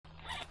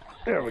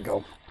There we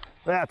go.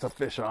 That's a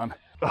fish on.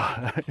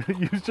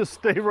 You just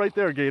stay right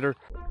there, Gator.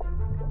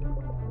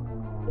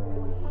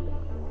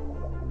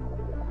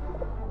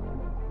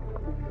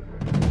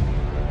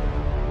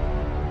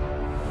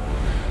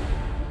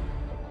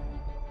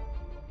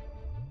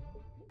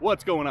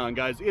 What's going on,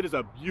 guys? It is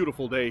a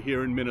beautiful day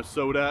here in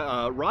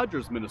Minnesota,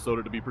 Rogers,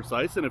 Minnesota to be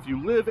precise. And if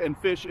you live and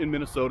fish in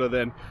Minnesota,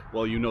 then,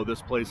 well, you know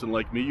this place, and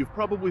like me, you've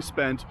probably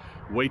spent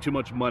way too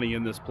much money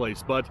in this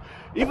place. But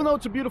even though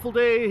it's a beautiful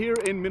day here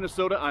in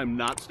Minnesota, I'm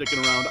not sticking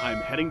around. I'm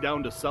heading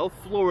down to South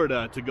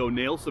Florida to go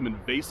nail some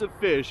invasive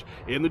fish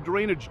in the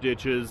drainage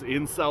ditches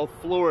in South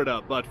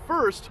Florida. But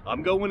first,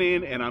 I'm going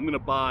in and I'm gonna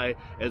buy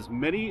as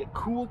many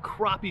cool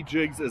crappie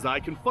jigs as I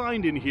can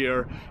find in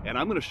here, and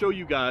I'm gonna show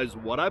you guys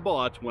what I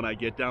bought when I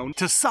get down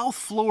to South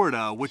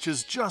Florida, which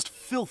is just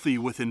filthy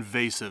with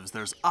invasives.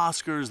 There's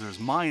Oscars, there's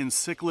Mayan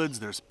cichlids,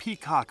 there's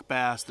peacock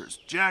bass, there's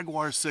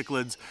jaguar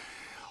cichlids.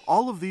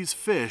 All of these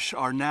fish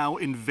are now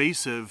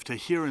invasive to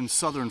here in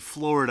southern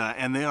Florida,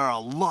 and they are a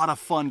lot of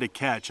fun to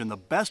catch. And the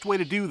best way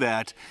to do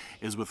that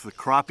is with the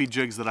crappie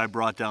jigs that I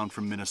brought down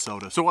from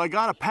Minnesota. So I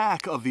got a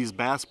pack of these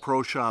Bass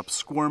Pro Shop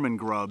Squirm and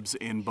Grubs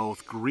in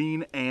both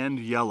green and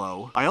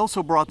yellow. I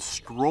also brought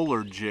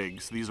stroller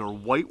jigs. These are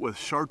white with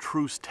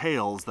chartreuse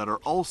tails that are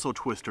also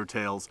twister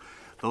tails.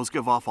 Those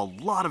give off a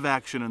lot of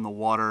action in the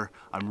water.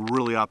 I'm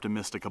really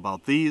optimistic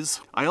about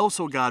these. I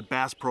also got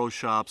Bass Pro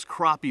Shop's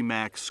Crappie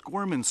Max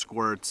Squirm and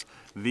Squirts.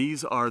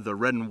 These are the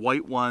red and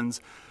white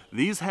ones.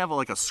 These have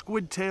like a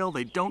squid tail.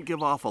 They don't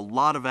give off a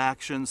lot of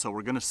action, so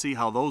we're gonna see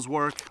how those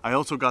work. I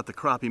also got the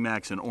Crappie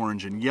Max in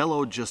orange and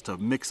yellow just to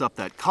mix up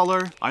that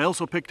color. I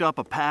also picked up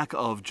a pack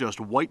of just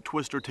white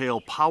twister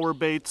tail power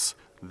baits.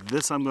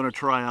 This I'm gonna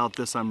try out,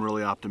 this I'm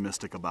really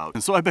optimistic about.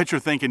 And so I bet you're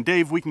thinking,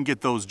 Dave, we can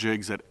get those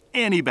jigs at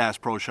any Bass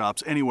Pro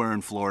Shops anywhere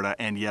in Florida,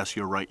 and yes,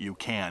 you're right, you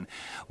can.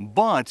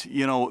 But,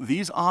 you know,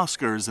 these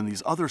Oscars and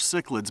these other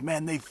cichlids,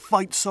 man, they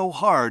fight so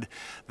hard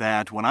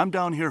that when I'm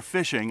down here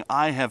fishing,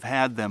 I have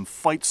had them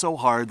fight so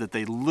hard that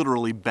they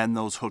literally bend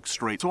those hooks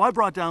straight. So I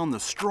brought down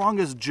the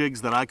strongest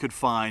jigs that I could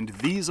find.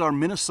 These are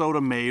Minnesota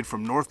made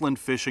from Northland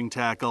Fishing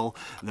Tackle.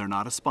 They're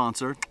not a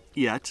sponsor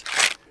yet.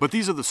 But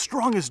these are the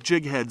strongest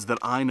jig heads that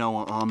I know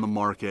on the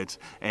market,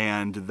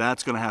 and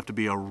that's gonna have to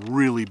be a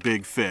really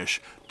big fish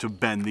to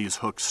bend these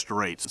hooks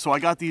straight. So I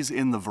got these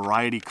in the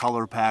variety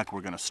color pack.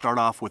 We're gonna start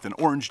off with an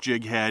orange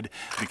jig head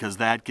because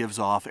that gives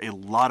off a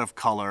lot of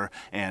color,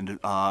 and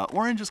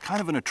orange is kind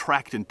of an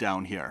attractant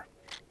down here.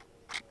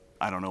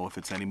 I don't know if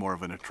it's any more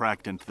of an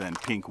attractant than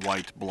pink,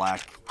 white,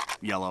 black,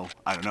 yellow,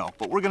 I don't know.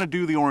 But we're gonna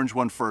do the orange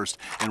one first,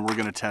 and we're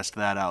gonna test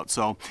that out.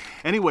 So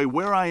anyway,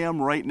 where I am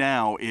right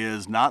now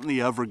is not in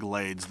the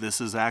Everglades.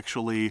 This is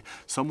actually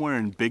somewhere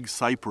in Big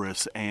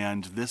Cypress,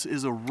 and this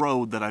is a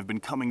road that I've been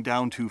coming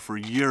down to for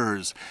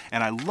years.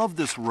 And I love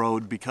this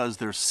road because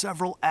there's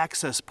several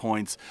access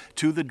points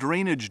to the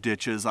drainage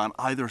ditches on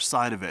either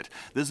side of it.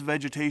 This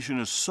vegetation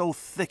is so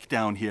thick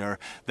down here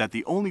that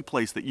the only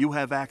place that you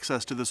have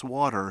access to this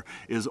water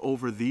is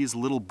over these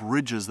little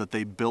bridges that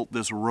they built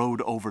this road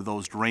over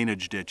those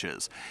drainage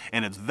ditches.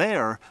 And it's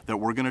there that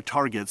we're going to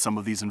target some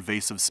of these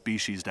invasive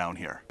species down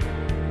here.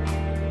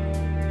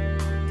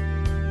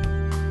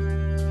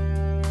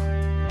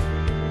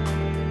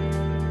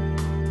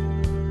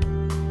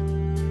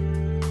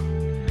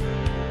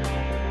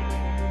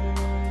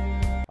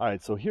 All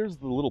right, so here's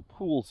the little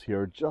pools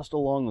here just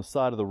along the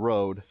side of the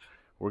road.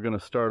 We're going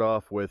to start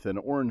off with an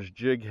orange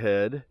jig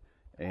head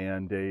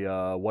and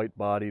a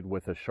white-bodied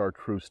with a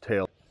chartreuse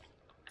tail.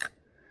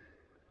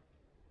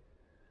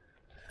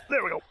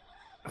 There we go.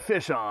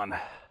 Fish on.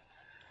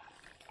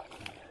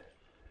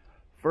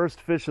 First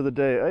fish of the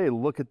day. Hey,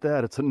 look at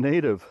that. It's a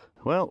native.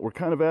 Well, we're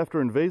kind of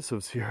after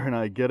invasives here, and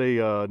I get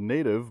a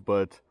native,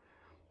 but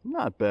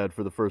not bad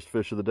for the first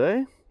fish of the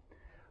day.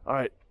 All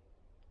right,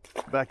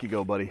 back you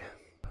go, buddy.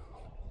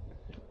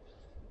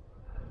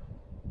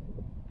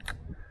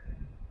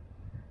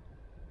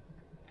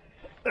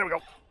 There we go.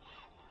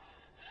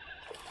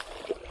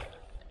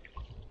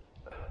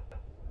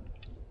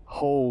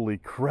 Holy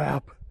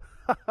crap.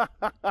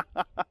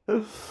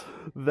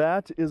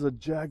 That is a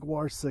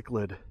jaguar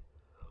cichlid.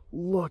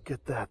 Look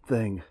at that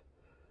thing.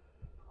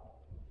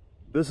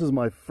 This is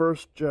my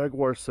first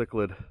jaguar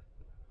cichlid.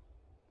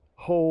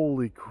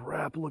 Holy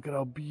crap, look at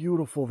how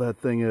beautiful that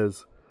thing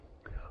is.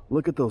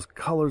 Look at those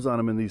colors on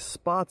him, and these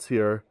spots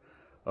here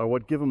are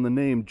what give him the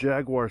name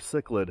jaguar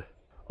cichlid.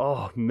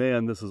 Oh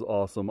man, this is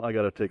awesome. I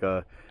gotta take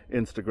a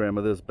Instagram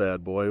of this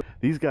bad boy.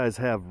 These guys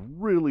have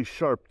really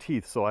sharp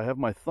teeth, so I have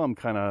my thumb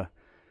kind of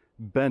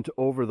bent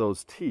over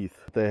those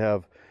teeth. They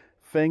have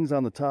fangs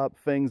on the top,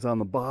 fangs on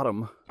the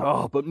bottom.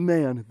 Oh, but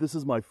man, this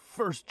is my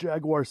first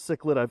jaguar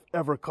cichlid I've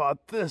ever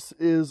caught. This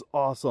is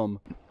awesome.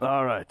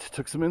 All right,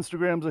 took some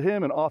Instagrams of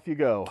him and off you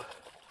go.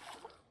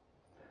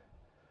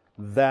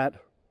 That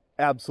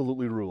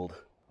absolutely ruled.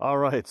 All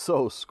right,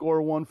 so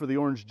score one for the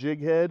orange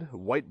jig head,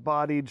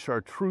 white-bodied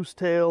chartreuse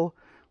tail,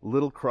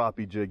 little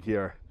crappie jig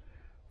here.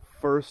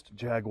 First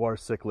jaguar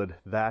cichlid,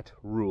 that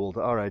ruled.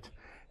 All right,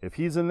 if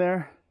he's in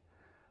there,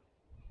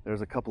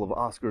 There's a couple of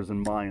Oscars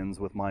and Mayans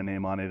with my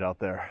name on it out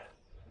there.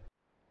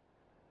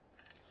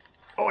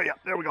 Oh yeah,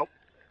 there we go.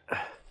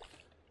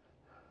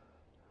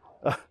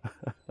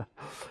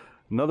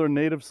 Another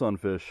native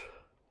sunfish.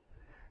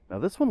 Now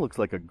this one looks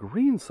like a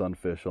green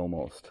sunfish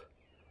almost.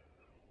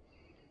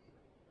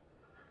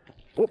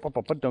 Oh,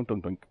 dunk,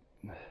 dunk, dunk.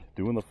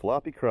 Doing the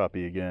floppy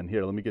crappie again.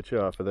 Here, let me get you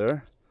off of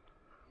there.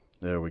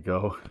 There we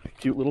go.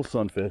 Cute little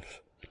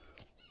sunfish.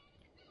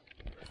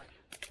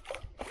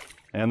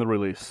 And the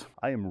release.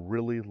 I am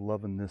really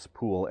loving this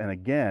pool. And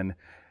again,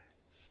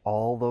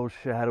 all those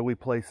shadowy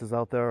places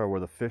out there are where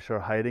the fish are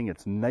hiding.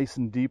 It's nice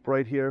and deep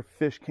right here.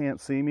 Fish can't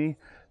see me.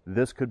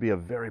 This could be a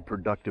very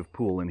productive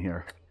pool in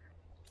here.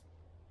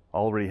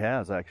 Already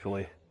has,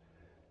 actually.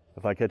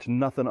 If I catch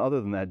nothing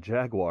other than that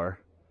jaguar,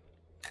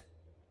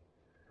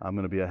 I'm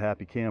going to be a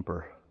happy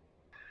camper.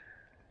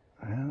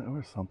 And there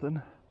was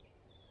something.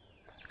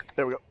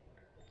 There we go.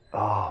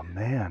 Oh,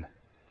 man.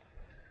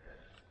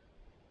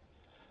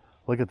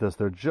 Look at this.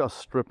 They're just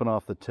stripping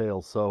off the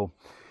tail. So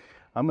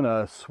I'm going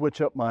to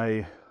switch up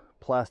my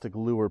plastic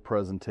lure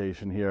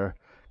presentation here,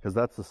 because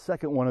that's the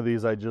second one of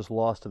these I just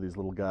lost to these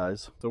little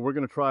guys. So we're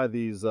going to try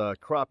these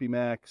Crappie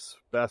Max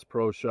Bass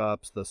Pro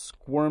Shops, the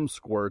Squirm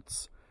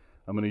Squirts.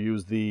 I'm going to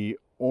use the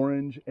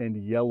orange and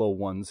yellow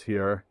ones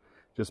here,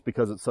 just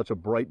because it's such a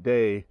bright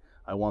day.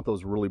 I want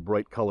those really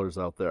bright colors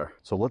out there.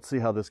 So let's see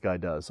how this guy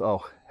does.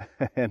 Oh,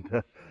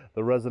 and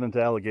the resident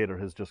alligator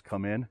has just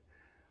come in.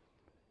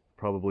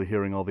 Probably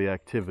hearing all the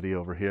activity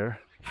over here.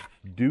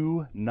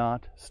 Do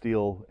not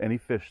steal any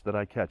fish that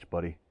I catch,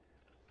 buddy.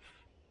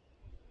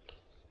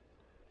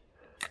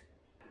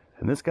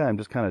 And this guy, I'm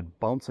just kind of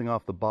bouncing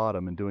off the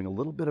bottom and doing a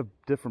little bit of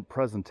different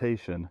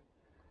presentation.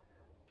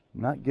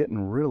 Not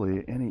getting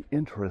really any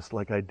interest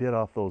like I did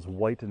off those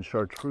white and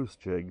chartreuse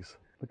jigs.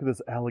 Look at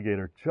this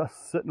alligator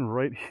just sitting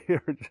right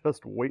here,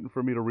 just waiting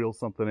for me to reel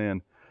something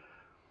in.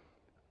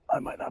 I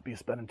might not be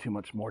spending too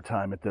much more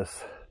time at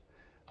this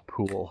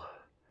pool.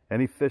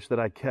 Any fish that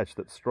I catch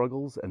that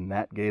struggles, and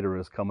that gator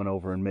is coming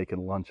over and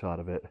making lunch out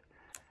of it.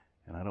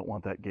 And I don't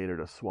want that gator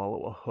to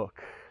swallow a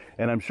hook.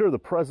 And I'm sure the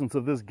presence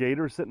of this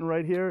gator sitting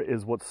right here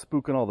is what's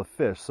spooking all the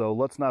fish. So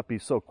let's not be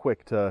so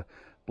quick to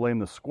blame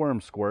the squirm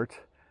squirt.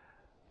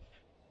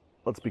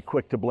 Let's be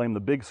quick to blame the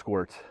big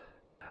squirt.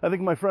 I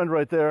think my friend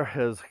right there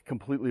has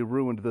completely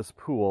ruined this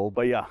pool.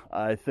 But yeah,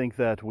 I think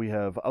that we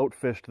have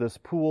outfished this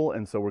pool,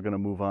 and so we're going to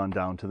move on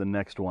down to the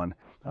next one.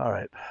 All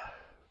right,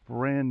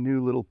 brand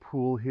new little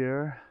pool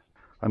here.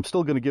 I'm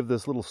still going to give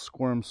this little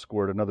squirm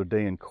squirt another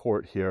day in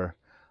court here.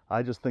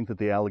 I just think that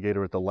the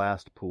alligator at the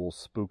last pool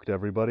spooked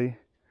everybody.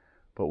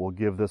 But we'll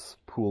give this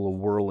pool a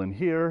whirl in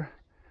here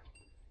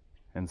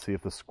and see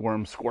if the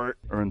squirm squirt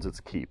earns its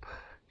keep.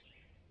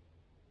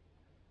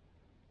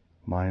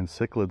 Mayan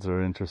cichlids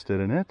are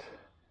interested in it.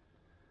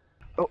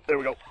 Oh, there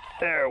we go.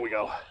 There we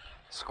go.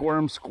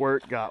 Squirm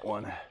squirt got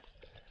one.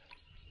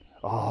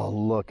 Oh,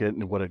 look at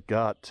what it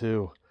got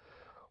too.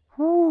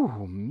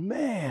 Whoo,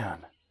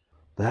 man.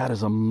 That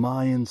is a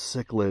Mayan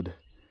cichlid.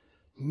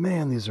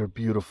 Man, these are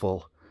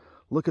beautiful.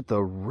 Look at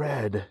the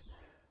red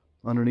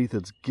underneath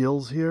its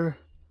gills here.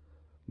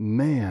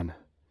 Man,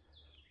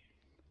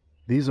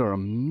 these are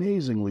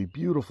amazingly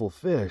beautiful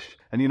fish.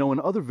 And you know, in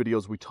other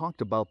videos we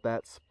talked about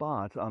that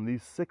spot on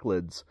these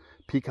cichlids.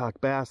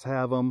 Peacock bass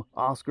have them,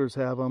 Oscars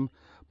have them,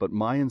 but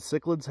Mayan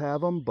cichlids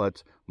have them.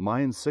 But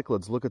Mayan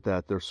cichlids, look at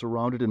that, they're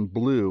surrounded in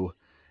blue,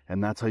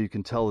 and that's how you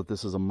can tell that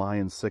this is a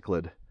Mayan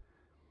cichlid.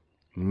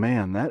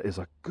 Man, that is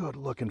a good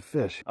looking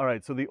fish. All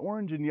right, so the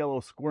orange and yellow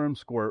squirm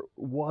squirt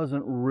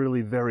wasn't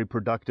really very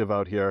productive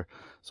out here.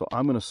 So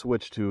I'm going to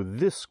switch to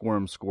this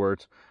squirm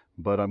squirt,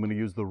 but I'm going to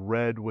use the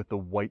red with the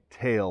white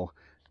tail.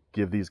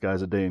 Give these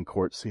guys a day in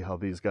court, see how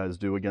these guys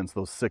do against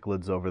those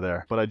cichlids over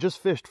there. But I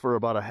just fished for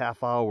about a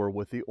half hour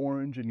with the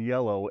orange and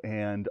yellow,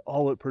 and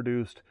all it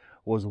produced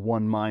was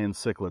one Mayan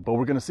cichlid. But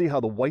we're going to see how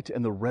the white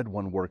and the red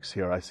one works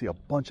here. I see a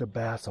bunch of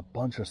bass, a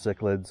bunch of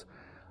cichlids.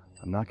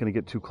 I'm not going to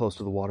get too close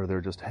to the water.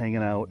 They're just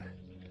hanging out.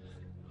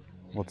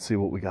 Let's see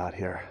what we got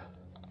here.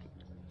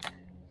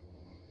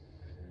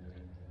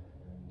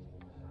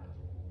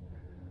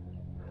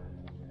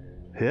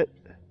 Hit.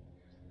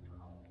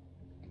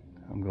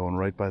 I'm going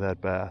right by that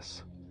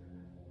bass.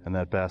 And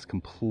that bass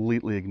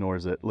completely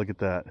ignores it. Look at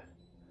that.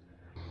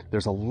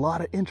 There's a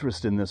lot of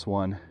interest in this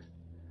one,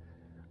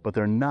 but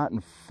they're not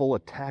in full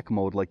attack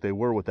mode like they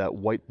were with that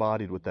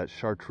white-bodied with that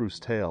chartreuse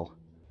tail.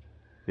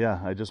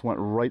 Yeah, I just went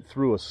right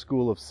through a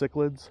school of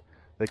cichlids.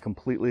 They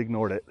completely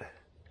ignored it.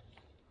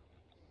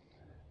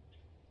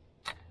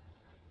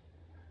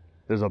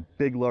 There's a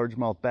big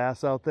largemouth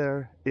bass out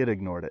there. It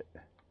ignored it.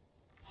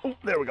 Oh,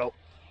 there we go.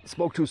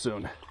 Spoke too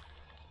soon.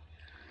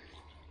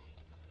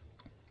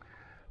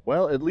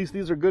 Well, at least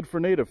these are good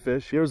for native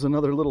fish. Here's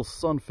another little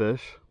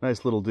sunfish.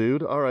 Nice little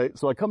dude. All right,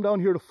 so I come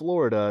down here to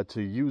Florida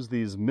to use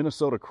these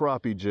Minnesota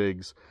Crappie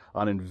jigs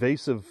on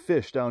invasive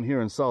fish down here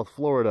in South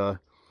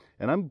Florida.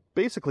 And I'm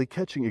basically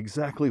catching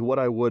exactly what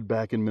I would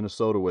back in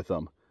Minnesota with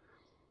them.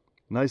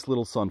 Nice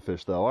little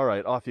sunfish though. All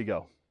right, off you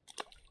go.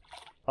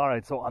 All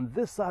right, so on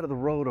this side of the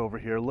road over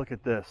here, look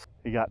at this.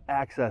 You got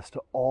access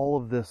to all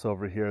of this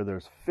over here.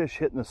 There's fish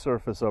hitting the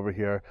surface over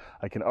here.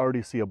 I can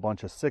already see a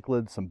bunch of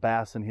cichlids, some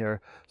bass in here.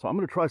 So I'm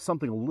gonna try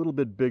something a little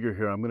bit bigger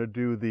here. I'm gonna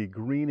do the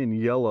green and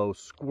yellow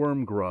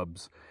squirm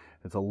grubs.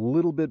 It's a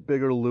little bit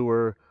bigger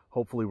lure.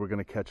 Hopefully we're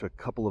gonna catch a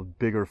couple of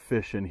bigger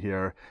fish in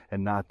here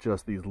and not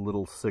just these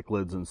little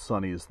cichlids and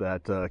sunnies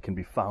that can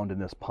be found in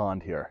this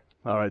pond here.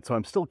 All right, so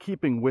I'm still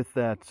keeping with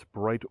that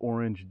bright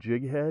orange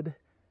jig head.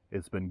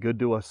 It's been good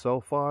to us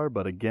so far,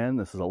 but again,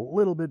 this is a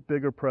little bit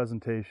bigger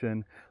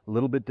presentation, a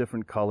little bit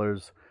different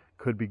colors.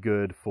 Could be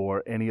good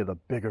for any of the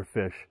bigger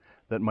fish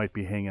that might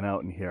be hanging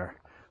out in here.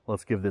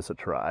 Let's give this a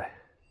try.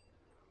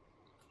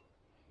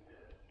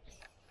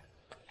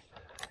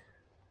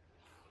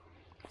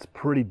 It's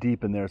pretty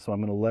deep in there, so I'm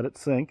going to let it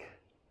sink.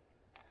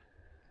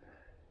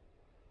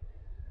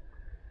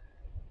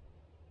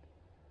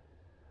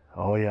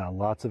 Oh yeah,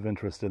 lots of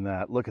interest in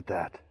that. Look at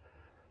that.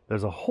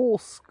 There's a whole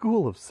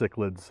school of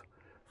cichlids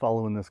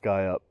following this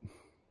guy up.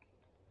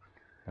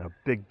 And a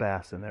big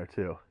bass in there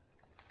too.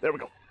 There we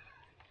go.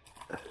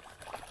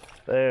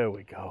 There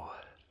we go.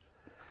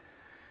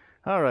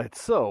 All right,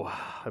 so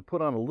I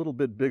put on a little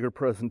bit bigger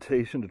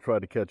presentation to try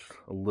to catch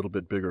a little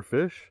bit bigger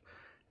fish,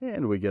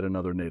 and we get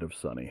another native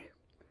sunny.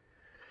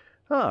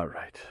 All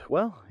right,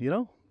 well, you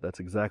know, that's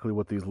exactly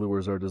what these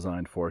lures are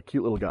designed for.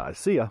 Cute little guys.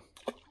 See ya.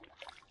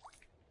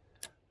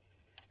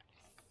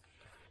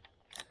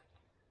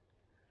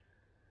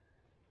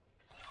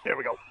 There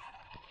we go.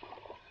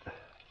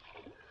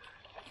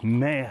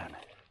 Man,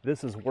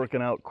 this is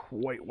working out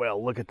quite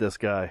well. Look at this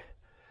guy.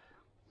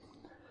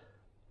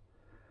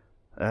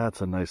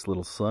 That's a nice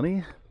little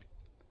sunny.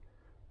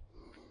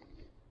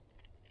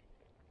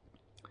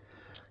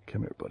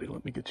 Come here, buddy.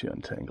 Let me get you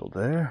untangled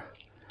there.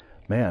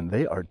 Man,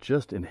 they are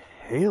just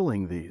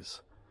inhaling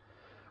these.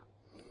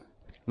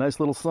 Nice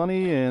little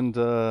sunny, and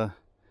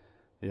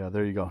yeah,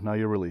 there you go. Now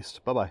you're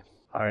released. Bye-bye.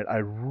 All right, I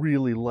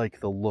really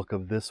like the look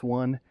of this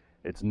one.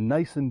 It's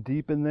nice and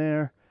deep in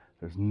there.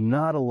 There's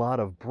not a lot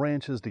of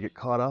branches to get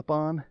caught up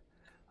on.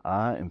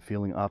 I am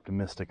feeling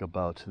optimistic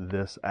about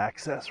this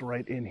access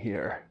right in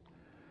here.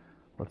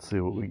 Let's see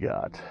what we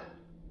got.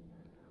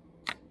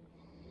 A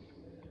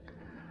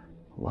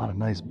lot of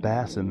nice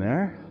bass in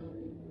there.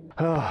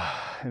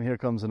 Oh, and here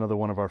comes another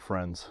one of our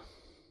friends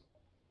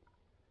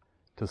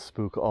to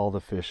spook all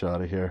the fish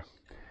out of here.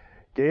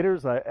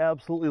 Gators, I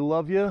absolutely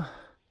love you.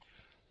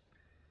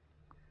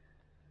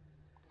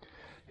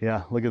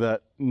 Yeah, look at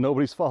that.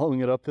 Nobody's following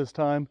it up this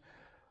time.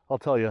 I'll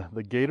tell you,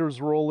 the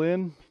gators roll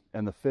in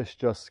and the fish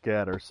just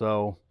scatter.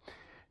 So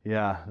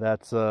yeah,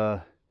 that's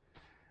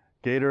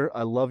gator,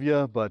 I love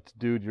you, but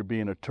dude, you're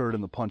being a turd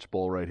in the punch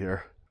bowl right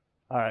here.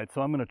 All right,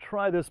 so I'm gonna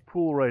try this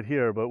pool right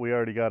here, but we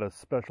already got a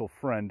special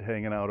friend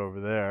hanging out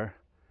over there.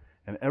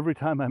 And every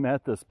time I'm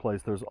at this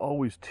place, there's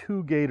always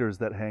two gators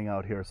that hang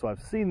out here. So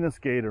I've seen this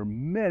gator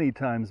many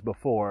times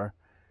before.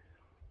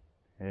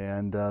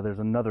 And there's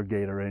another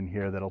gator in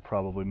here that'll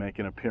probably make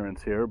an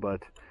appearance here,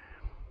 but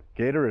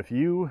gator, if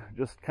you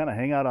just kind of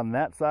hang out on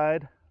that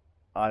side,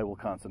 I will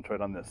concentrate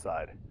on this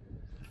side.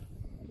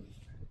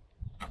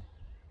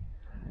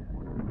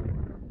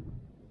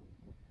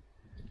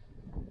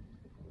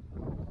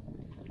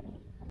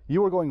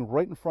 You are going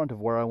right in front of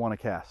where I want to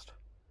cast.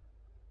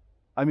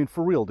 I mean,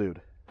 for real,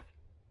 dude.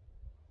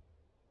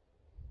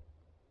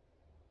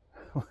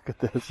 Look at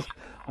this.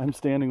 I'm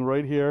standing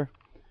right here,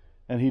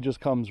 and he just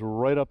comes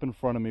right up in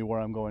front of me where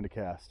I'm going to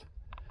cast.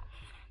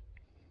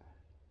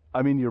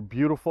 I mean, you're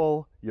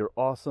beautiful, you're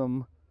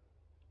awesome,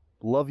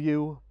 love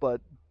you, but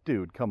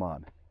dude, come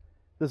on.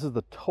 This is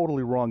the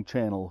totally wrong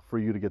channel for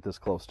you to get this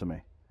close to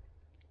me.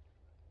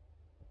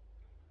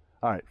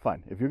 All right,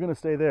 fine. If you're gonna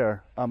stay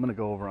there, I'm gonna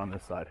go over on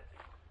this side.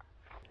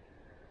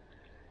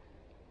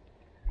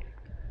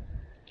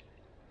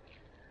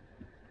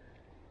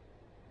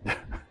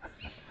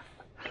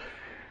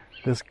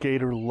 This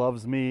gator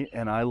loves me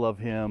and I love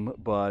him,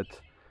 but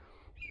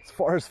as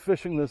far as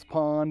fishing this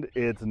pond,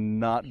 it's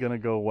not gonna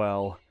go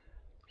well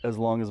as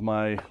long as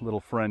my little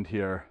friend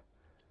here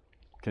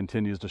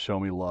continues to show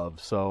me love.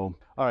 So,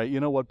 all right, you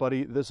know what,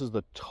 buddy? This is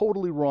the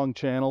totally wrong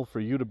channel for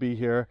you to be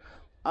here.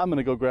 I'm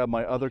gonna go grab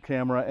my other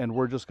camera and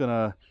we're just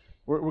gonna,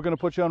 we're gonna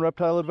put you on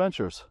reptile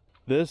adventures.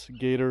 This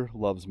gator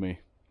loves me.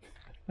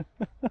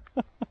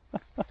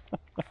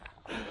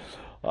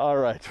 All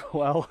right,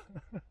 well,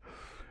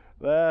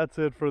 that's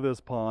it for this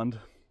pond.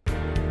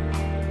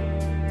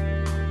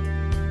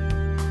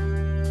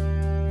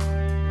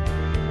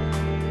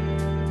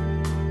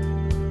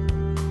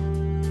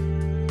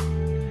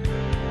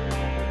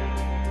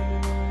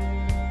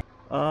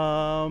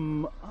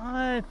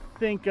 I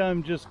think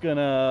I'm just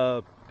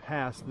gonna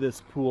pass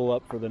this pool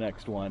up for the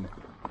next one.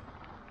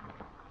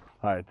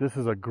 All right, this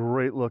is a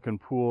great looking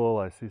pool.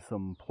 I see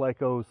some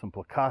plecos, some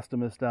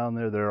plecostomus down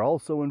there. They're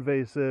also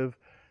invasive.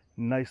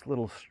 Nice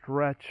little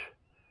stretch.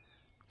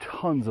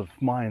 Tons of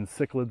Mayan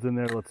cichlids in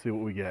there. Let's see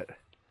what we get.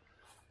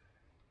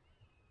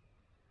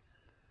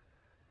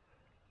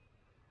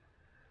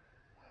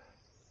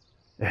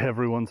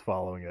 Everyone's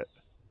following it.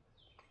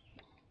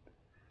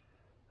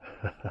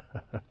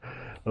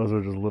 Those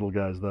are just little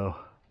guys though.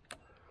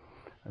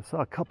 I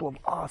saw a couple of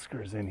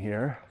Oscars in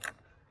here.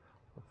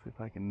 Let's see if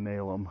I can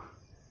nail them.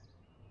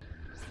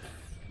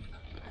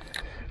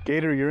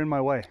 Gator, you're in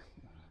my way.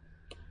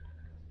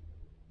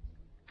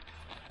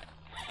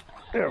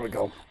 There we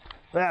go.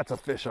 That's a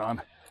fish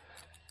on.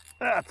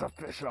 That's a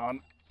fish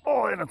on.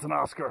 Oh, and it's an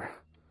Oscar.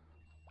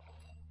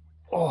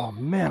 Oh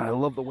man, I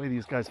love the way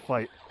these guys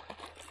fight.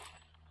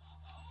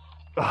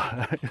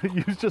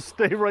 You just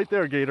stay right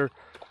there, Gator.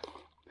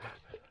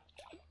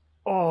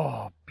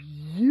 Oh,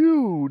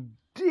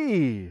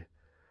 beauty.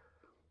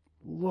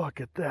 Look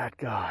at that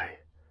guy.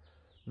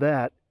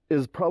 That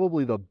is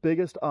probably the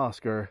biggest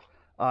Oscar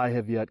I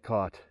have yet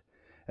caught.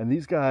 And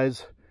these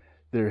guys,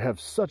 they have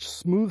such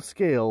smooth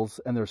scales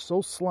and they're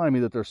so slimy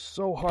that they're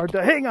so hard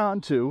to hang on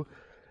to.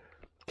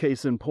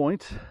 Case in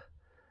point.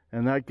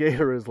 And that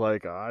gator is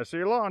like, I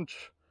see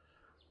lunch.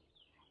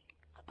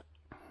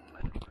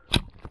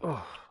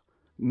 Oh,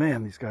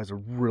 man, these guys are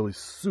really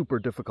super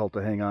difficult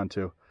to hang on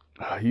to.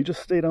 You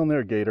just stay down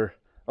there, Gator.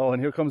 Oh,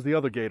 and here comes the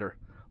other gator.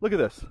 Look at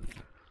this.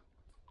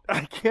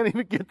 I can't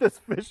even get this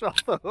fish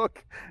off the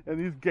hook, and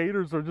these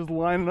gators are just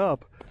lining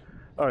up.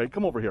 All right,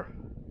 come over here.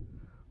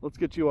 Let's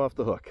get you off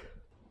the hook.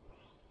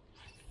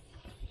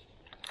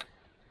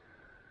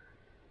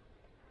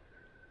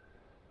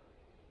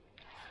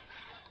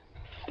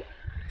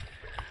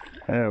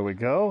 There we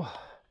go.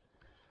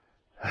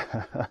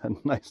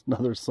 Nice,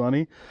 another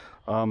sunny.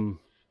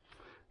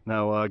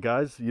 Now,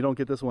 guys, you don't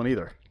get this one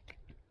either.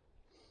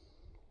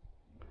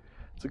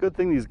 It's a good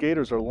thing these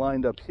gators are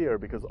lined up here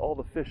because all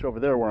the fish over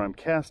there where I'm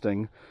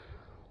casting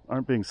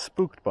aren't being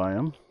spooked by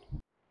them.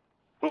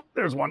 Oh,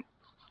 there's one.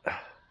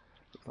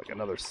 Looks like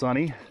another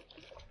sunny.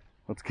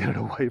 Let's get it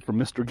away from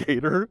Mr.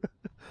 Gator.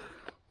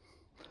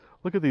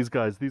 Look at these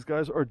guys. These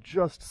guys are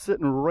just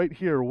sitting right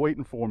here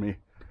waiting for me.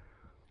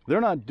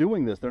 They're not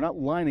doing this. They're not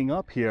lining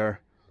up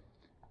here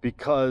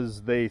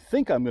because they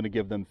think I'm going to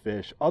give them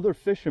fish. Other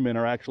fishermen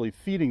are actually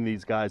feeding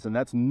these guys, and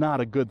that's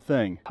not a good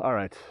thing. All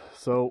right,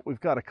 so we've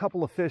got a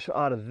couple of fish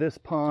out of this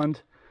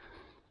pond.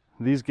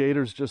 These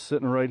gators just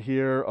sitting right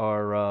here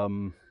are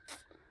going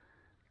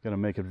to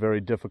make it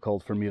very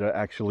difficult for me to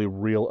actually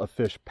reel a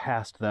fish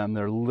past them.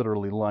 They're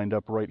literally lined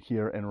up right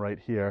here and right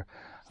here.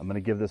 I'm going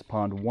to give this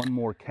pond one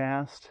more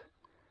cast,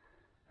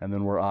 and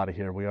then we're out of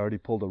here. We already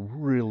pulled a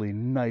really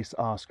nice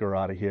Oscar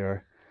out of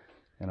here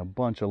and a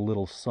bunch of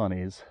little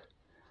sunnies.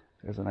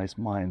 There's a nice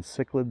Mayan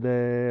cichlid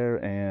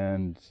there,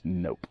 and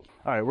nope.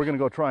 All right, we're gonna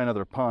go try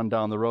another pond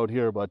down the road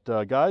here, but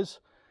guys,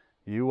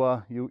 you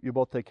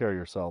both take care of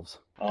yourselves.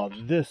 Oh,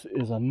 this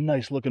is a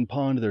nice looking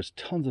pond. There's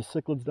tons of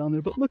cichlids down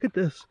there, but look at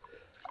this.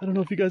 I don't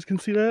know if you guys can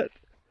see that.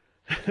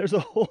 There's a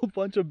whole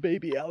bunch of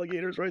baby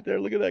alligators right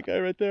there. Look at that guy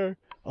right there.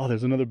 Oh,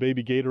 there's another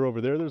baby gator over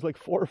there. There's like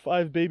 4 or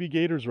 5 baby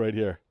gators right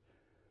here.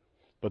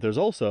 But there's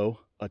also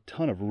a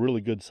ton of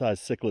really good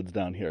sized cichlids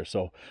down here,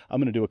 so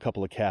I'm gonna do a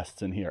couple of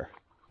casts in here.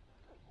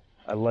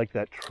 I like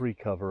that tree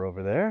cover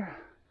over there.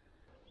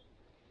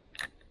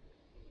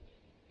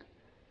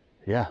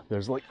 Yeah,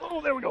 there's like, oh,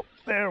 there we go.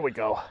 There we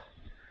go.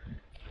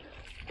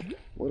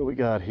 What do we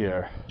got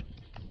here?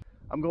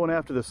 I'm going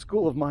after the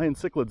school of Mayan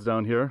cichlids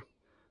down here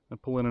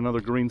and pull in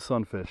another green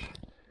sunfish.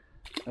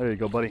 There you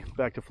go, buddy.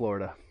 Back to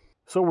Florida.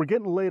 So we're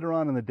getting later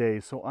on in the day,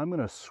 so I'm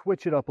going to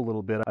switch it up a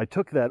little bit. I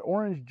took that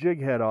orange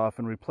jig head off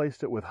and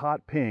replaced it with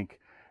hot pink,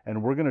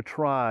 and we're going to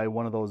try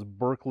one of those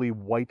Berkeley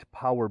white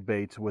power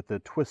baits with the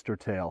twister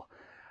tail.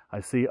 I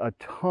see a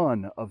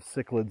ton of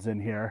cichlids in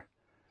here.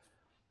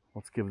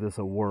 Let's give this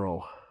a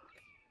whirl.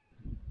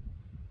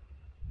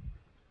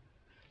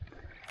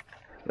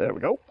 There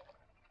we go.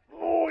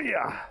 Oh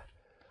yeah,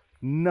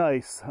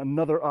 nice,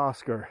 another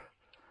Oscar.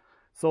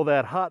 So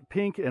that hot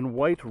pink and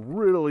white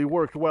really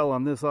worked well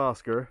on this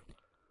Oscar.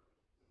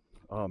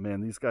 Oh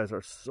man, these guys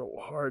are so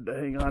hard to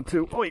hang on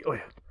to. Oi,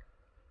 oi.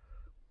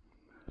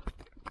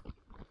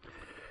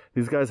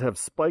 These guys have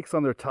spikes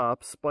on their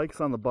top, spikes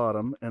on the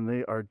bottom, and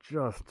they are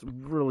just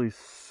really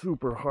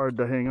super hard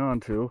to hang on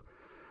to.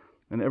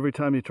 And every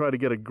time you try to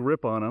get a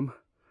grip on them,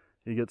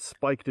 you get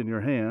spiked in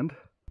your hand.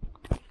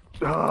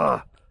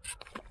 Ah!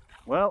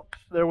 Well,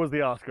 there was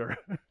the Oscar.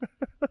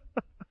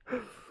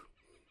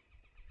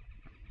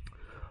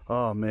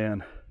 Oh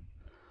man,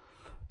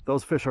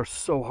 those fish are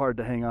so hard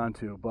to hang on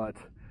to, but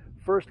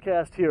first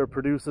cast here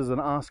produces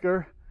an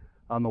Oscar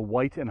on the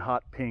white and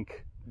hot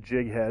pink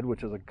jig head,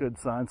 which is a good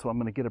sign, so I'm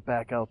going to get it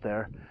back out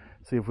there,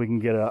 see if we can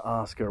get an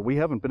Oscar. We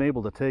haven't been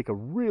able to take a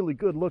really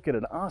good look at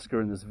an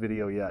Oscar in this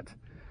video yet,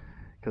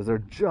 because they're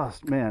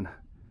just, man,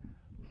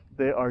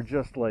 they are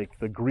just like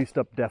the greased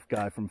up deaf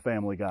guy from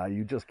Family Guy.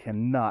 You just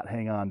cannot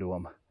hang on to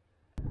them.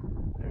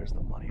 There's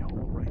the money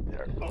hole right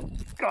there. Oh,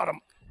 got him,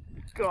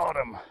 got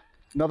him.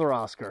 Another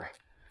Oscar.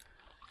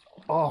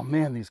 Oh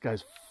man, these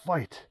guys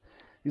fight.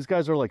 These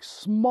guys are like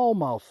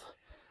smallmouth,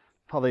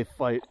 how they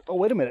fight. Oh,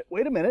 wait a minute,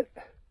 wait a minute.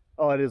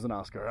 Oh, it is an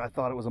Oscar. I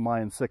thought it was a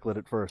Mayan cichlid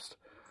at first.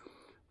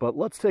 But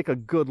let's take a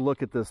good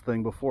look at this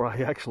thing before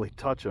I actually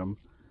touch him.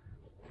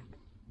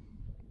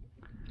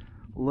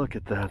 Look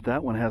at that.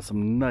 That one has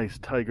some nice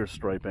tiger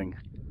striping.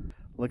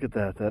 Look at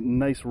that, that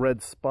nice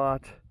red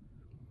spot.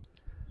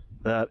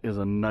 That is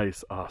a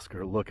nice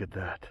Oscar, look at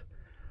that.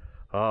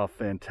 Oh,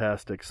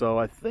 fantastic. So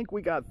I think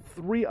we got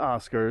 3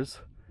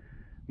 Oscars.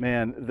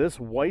 Man, this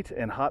white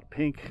and hot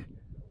pink,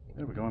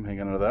 there we go, I'm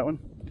hanging on to that one.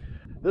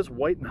 This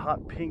white and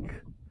hot pink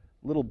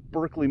little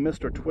Berkeley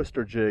Mr.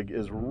 Twister jig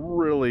is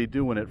really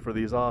doing it for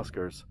these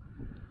Oscars.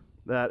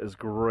 That is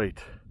great.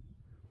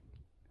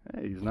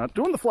 Hey, he's not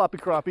doing the floppy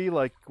crappie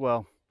like,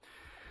 well,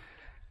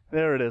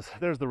 there it is.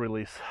 There's the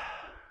release.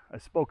 I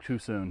spoke too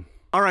soon.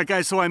 All right,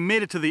 guys, so I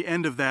made it to the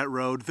end of that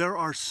road. There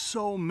are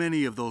so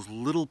many of those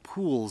little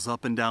pools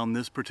up and down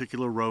this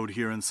particular road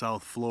here in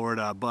South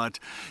Florida. But,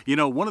 you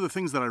know, one of the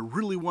things that I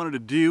really wanted to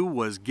do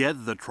was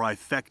get the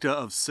trifecta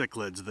of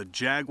cichlids, the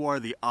jaguar,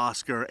 the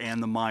Oscar,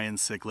 and the Mayan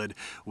cichlid.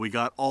 We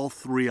got all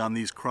 3 on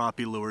these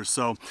crappie lures.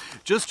 So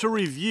just to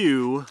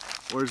review,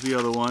 where's the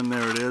other one?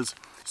 There it is.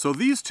 So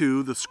these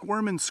 2, the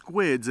squirmin'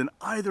 squids in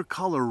either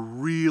color,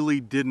 really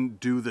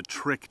didn't do the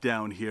trick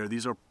down here.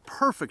 These are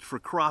perfect for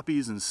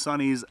crappies and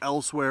sunnies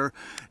elsewhere.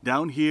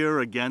 Down here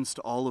against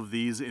all of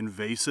these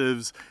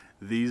invasives,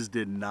 these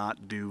did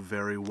not do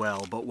very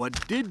well. But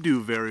what did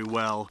do very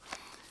well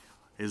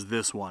is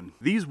this one.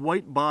 These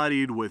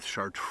white-bodied with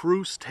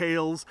chartreuse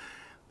tails,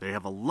 they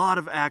have a lot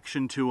of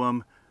action to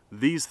them.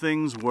 These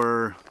things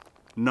were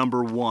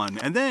number 1.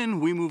 And then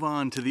we move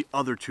on to the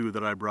other 2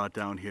 that I brought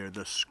down here.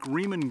 The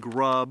Screamin'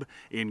 Grub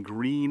in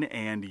green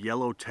and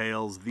yellow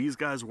tails. These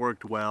guys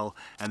worked well.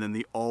 And then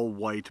the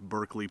all-white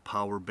Berkeley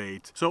Power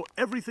Bait. So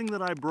everything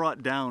that I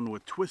brought down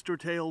with twister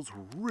tails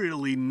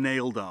really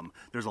nailed them.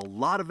 There's a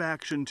lot of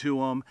action to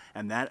them,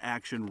 and that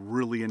action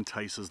really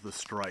entices the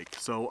strike.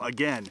 So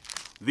again,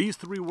 these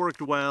 3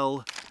 worked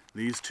well.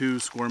 These 2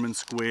 squirmin'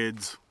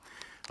 squids,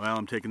 well,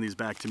 I'm taking these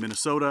back to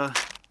Minnesota,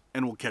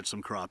 and we'll catch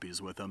some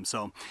crappies with them.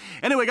 So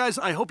anyway, guys,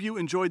 I hope you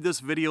enjoyed this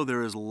video.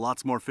 There is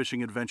lots more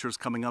fishing adventures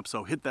coming up,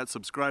 so hit that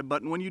subscribe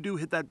button. When you do,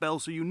 hit that bell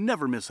so you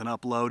never miss an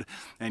upload.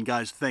 And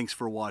guys, thanks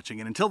for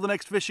watching. And until the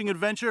next fishing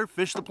adventure,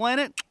 fish the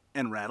planet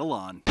and rattle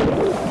on.